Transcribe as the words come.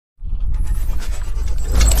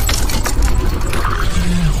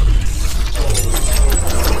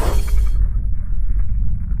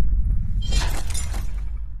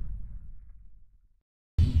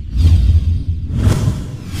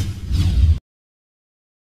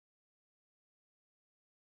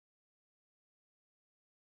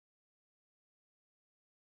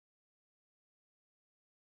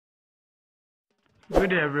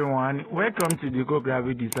Good day everyone, welcome to the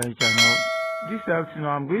Dikographics design channel. This afternoon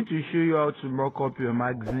I'm going to show you how to mock up your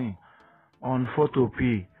magazine on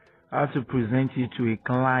Photopea, how to present it to a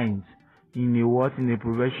client in a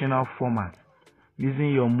professional format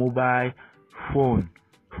using your mobile phone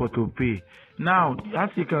Photopea. Now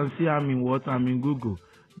as you can see, I'm in Google,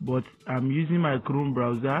 but I'm using my Chrome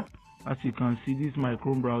browser. As you can see, this is my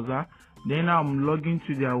Chrome browser. Then I'm logging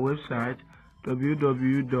to their website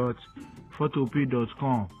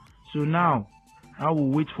www.photopea.com. So now I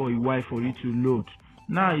will wait for a while for it to load.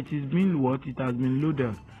 Now it has been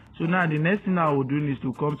loaded. So now the next thing I will do is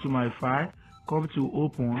to come to my file, come to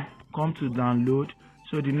open, come to download.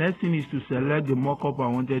 So the next thing is to select the mockup I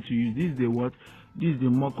wanted to use. This is the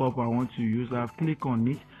mockup I want to use. I've clicked on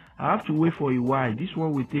it. I have to wait for a while. This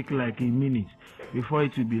one will take like a minute before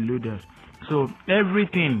it will be loaded. So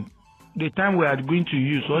everything, the time we are going to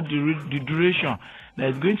use, or the duration that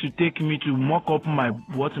is going to take me to mock up my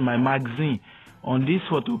magazine on this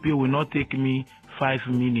Photopea will not take me 5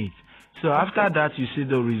 minutes. So after that, you see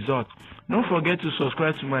the result. Don't forget to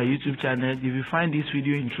subscribe to my YouTube channel if you find this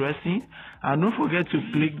video interesting, and don't forget to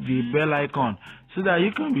click the bell icon so that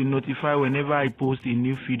you can be notified whenever I post a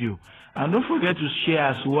new video. And don't forget to share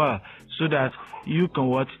as well so that you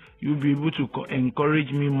can you'll be able to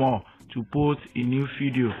encourage me more to post a new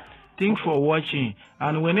video. Thanks for watching,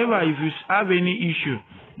 and whenever if you have any issue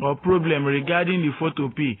or problem regarding the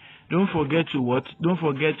Photopea, don't forget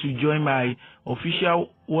to join my official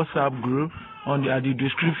WhatsApp group at the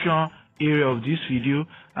description area of this video.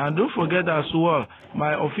 And don't forget as well,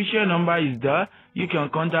 my official number is there. You can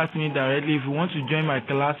contact me directly if you want to join my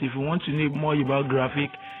class, if you want to know more about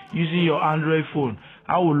graphic using your Android phone.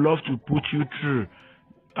 I would love to put you through.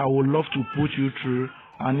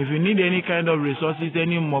 And if you need any kind of resources,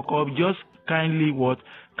 any mock-up, just kindly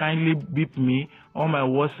beep me on my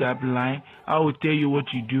WhatsApp line. I will tell you what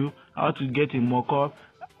to do, how to get a mock-up,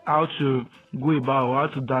 how to go about, how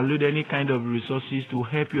to download any kind of resources to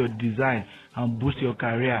help your design and boost your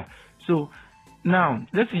career. So now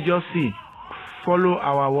let's just see. Follow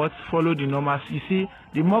the numbers. You see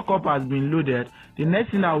the mock-up has been loaded. The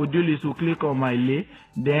next thing I will do is to click on my layer.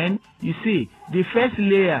 Then you see the first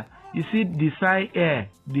layer. You see design air.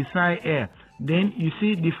 Then you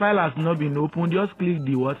see the file has not been opened. Just click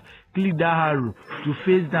click that arrow to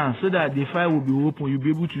face down so that the file will be open. You'll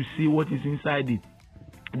be able to see what is inside it.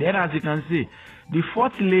 Then as you can see, the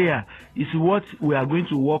fourth layer is what we are going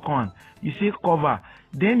to work on. You see cover.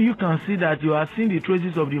 Then you can see that you are seeing the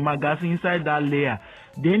traces of the magazine inside that layer.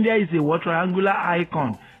 Then there is a triangular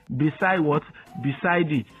icon beside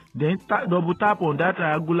it. Then double tap on that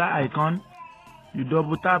triangular icon. You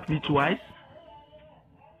double tap it twice.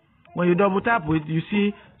 When you double tap it, you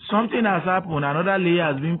see something has happened. Another layer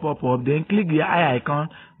has been pop up. Then click the eye icon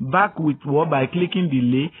back by clicking the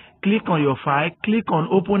layer. Click on your file. Click on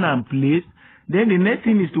open and place. Then the next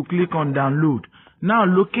thing is to click on download. Now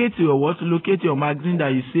locate your magazine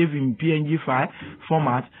that you save in PNG file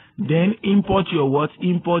format. Then import your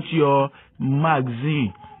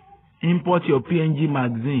magazine. Import your PNG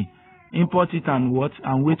magazine. Import it and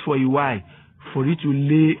wait for a while for it to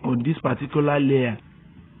lay on this particular layer.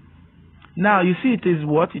 Now you see it has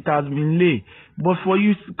been laid, but for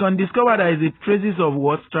you can discover there is a traces of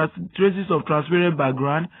transparent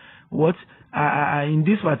background in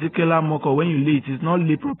this particular mockup. When you lay it is not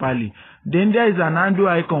laid properly. Then there is an undo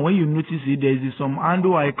icon. When you notice it, there is some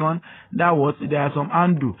undo icon there are some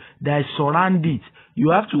undo that surround it.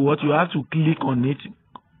 You have to click on it,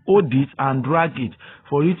 hold it and drag it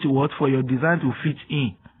for it to for your design to fit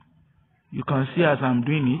in. You can see as I'm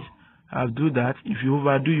doing it, I've do that. If you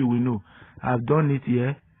overdo, you will know. I've done it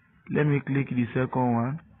here. Let me click the second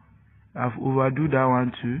one. I've overdo that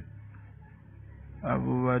one too. I've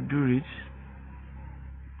overdo it.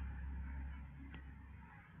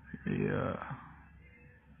 Yeah.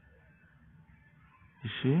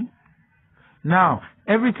 You see? Now,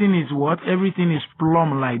 everything is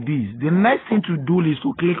plumb like this. The next thing to do is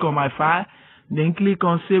to click on my file, then click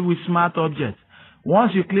on Save with Smart Object.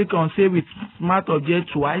 Once you click on Save with Smart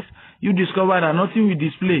Object twice, you discover that nothing will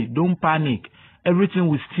display. Don't panic. Everything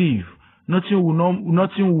will still. Nothing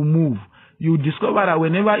will move. You discover that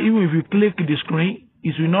even if you click the screen,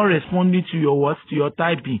 it will not respond to your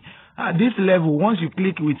typing. At this level, once you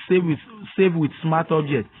click with Save with Smart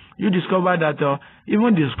Object, you discover that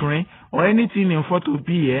even the screen or anything in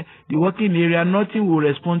Photopea, the working area, nothing will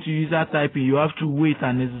respond to user typing. You have to wait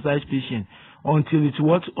and exercise patience until it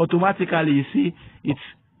automatically. You see it's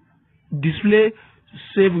display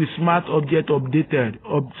Save with Smart Object updated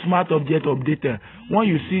When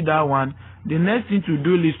you see that one, the next thing to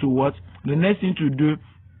do is to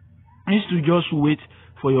is to just wait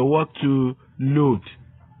for your work to load.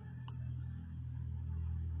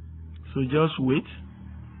 So just wait.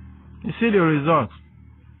 You see the result.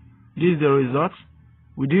 This is the result.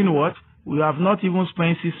 Within what? We have not even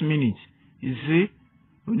spent 6 minutes. You see?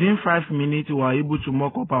 Within 5 minutes, we are able to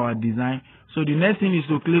mock up our design. So the next thing is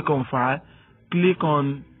to click on File, click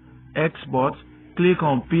on Export, click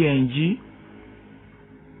on PNG.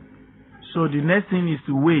 So the next thing is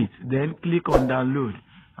to wait, then click on Download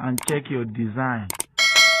and check your design.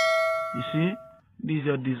 You see? This is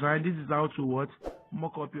your design. This is how to what?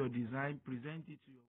 Mock up your design, present it to your